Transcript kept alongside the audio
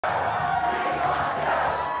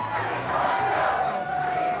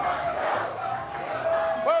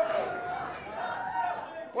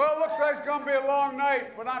like it's going to be a long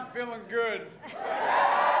night, but I'm feeling good.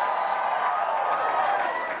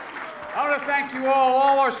 I want to thank you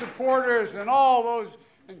all our supporters, and all those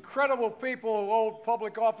incredible people who hold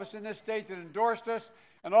public office in this state that endorsed us,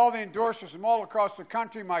 and all the endorsers from all across the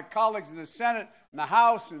country, my colleagues in the Senate, in the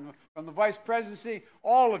House, and from the Vice Presidency,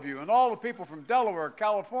 all of you, and all the people from Delaware,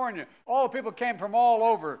 California, all the people came from all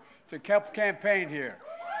over to campaign here.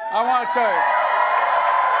 I want to tell you.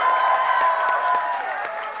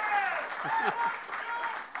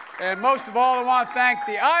 And most of all, I want to thank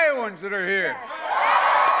the Iowans that are here.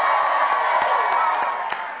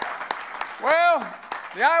 Well,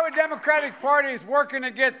 the Iowa Democratic Party is working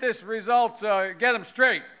to get this result, get them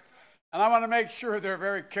straight. And I want to make sure they're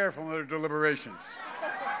very careful in their deliberations.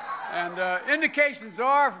 And indications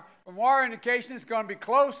are, from our indications, it's going to be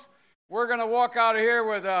close. We're going to walk out of here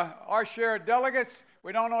with our share of delegates.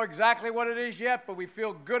 We don't know exactly what it is yet, but we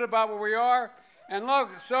feel good about where we are. And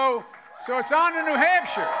look, so it's on to New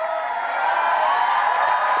Hampshire,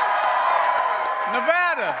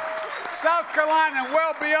 Nevada, South Carolina, and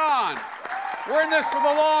well beyond. We're in this for the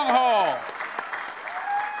long haul.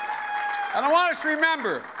 And I want us to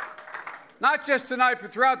remember, not just tonight,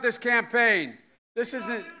 but throughout this campaign, thank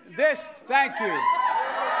you.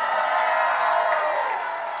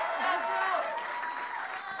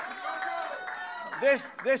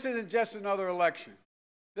 This isn't just another election.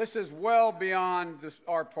 This is well beyond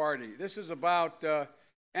our party. This is about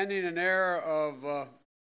ending an era of,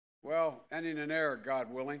 ending an era,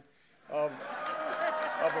 God willing, of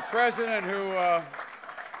a president who,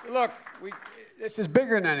 this is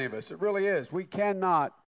bigger than any of us. It really is. We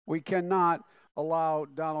cannot allow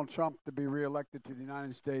Donald Trump to be reelected to the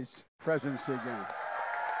United States presidency again.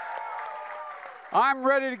 I'm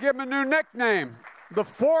ready to give him a new nickname. The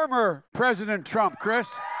former President Trump,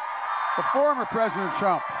 Chris. The former President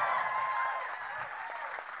Trump.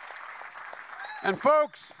 And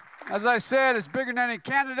folks, as I said, it's bigger than any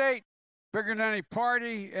candidate, bigger than any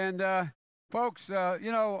party. And folks,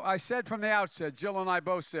 I said from the outset, Jill and I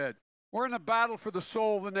both said, we're in a battle for the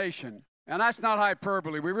soul of the nation. And that's not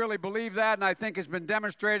hyperbole. We really believe that, and I think it's been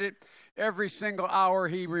demonstrated every single hour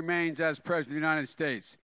he remains as President of the United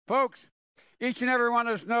States. Folks, each and every one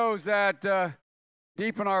of us knows that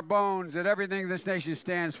deep in our bones that everything this nation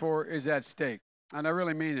stands for is at stake. And I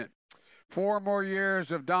really mean it. 4 more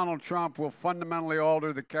years of Donald Trump will fundamentally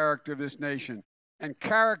alter the character of this nation. And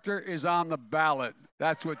character is on the ballot.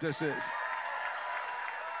 That's what this is.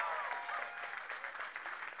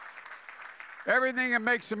 Everything that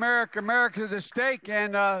makes America is at stake,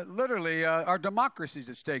 and literally our democracy is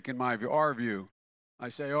at stake, in my view, our view. I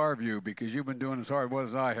say our view because you've been doing as hard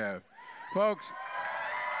as I have. Folks,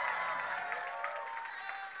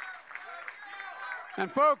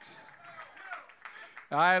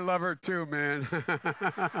 I love her too, man.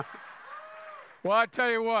 Well, I tell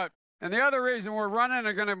you what, and the other reason we're running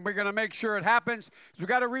and we're gonna make sure it happens is we've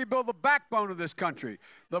got to rebuild the backbone of this country.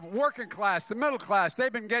 The working class, the middle class,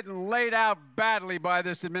 they've been getting laid out badly by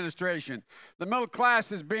this administration. The middle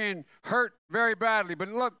class is being hurt very badly. But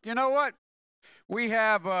look, you know what? We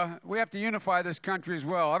have to unify this country as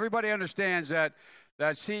well. Everybody understands that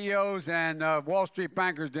CEOs and Wall Street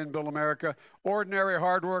bankers didn't build America. Ordinary,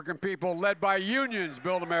 hardworking people led by unions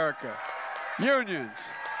build America. Unions.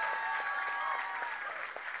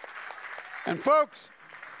 And folks,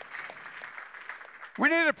 we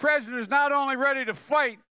need a president who's not only ready to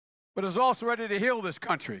fight, but is also ready to heal this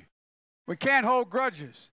country. We can't hold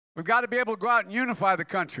grudges. We've got to be able to go out and unify the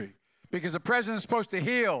country because the president is supposed to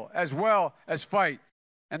heal as well as fight.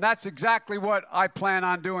 And that's exactly what I plan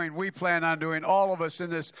on doing, we plan on doing, all of us in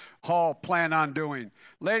this hall plan on doing.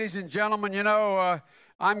 Ladies and gentlemen,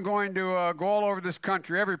 I'm going to go all over this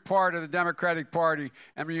country, every part of the Democratic Party,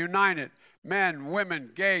 and reunite it. Men, women,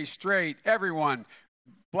 gay, straight, everyone,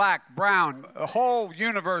 black, brown, a whole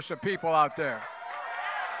universe of people out there.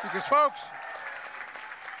 Because folks,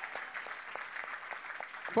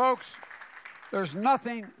 there's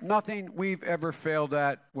nothing we've ever failed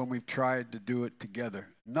at when we've tried to do it together.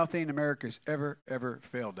 Nothing America's ever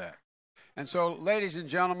failed at. And so, ladies and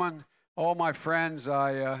gentlemen, all my friends,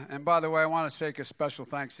 and by the way, I want to take a special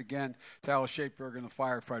thanks again to Al Shapeberg and the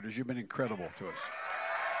firefighters. You've been incredible to us.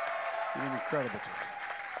 You've been incredible to us.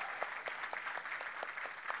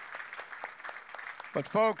 But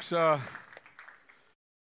folks,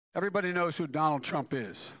 everybody knows who Donald Trump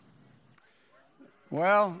is.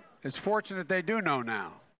 Well, it's fortunate they do know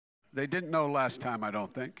now. They didn't know last time, I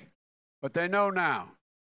don't think. But they know now.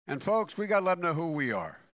 And folks, we got to let them know who we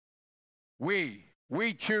are. We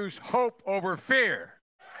choose hope over fear.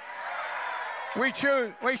 We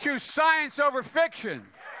choose science over fiction.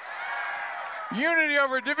 unity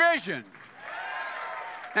over division,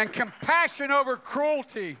 and compassion over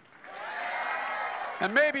cruelty,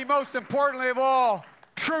 and maybe most importantly of all,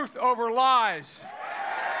 truth over lies.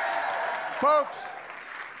 Folks,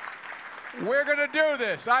 we're going to do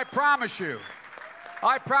this. I promise you.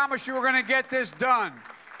 I promise you we're going to get this done.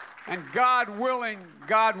 And God willing,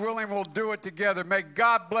 we'll do it together. May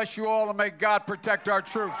God bless you all, and may God protect our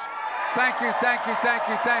troops. Thank you, thank you, thank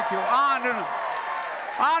you, thank you. On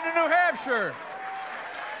to New Hampshire.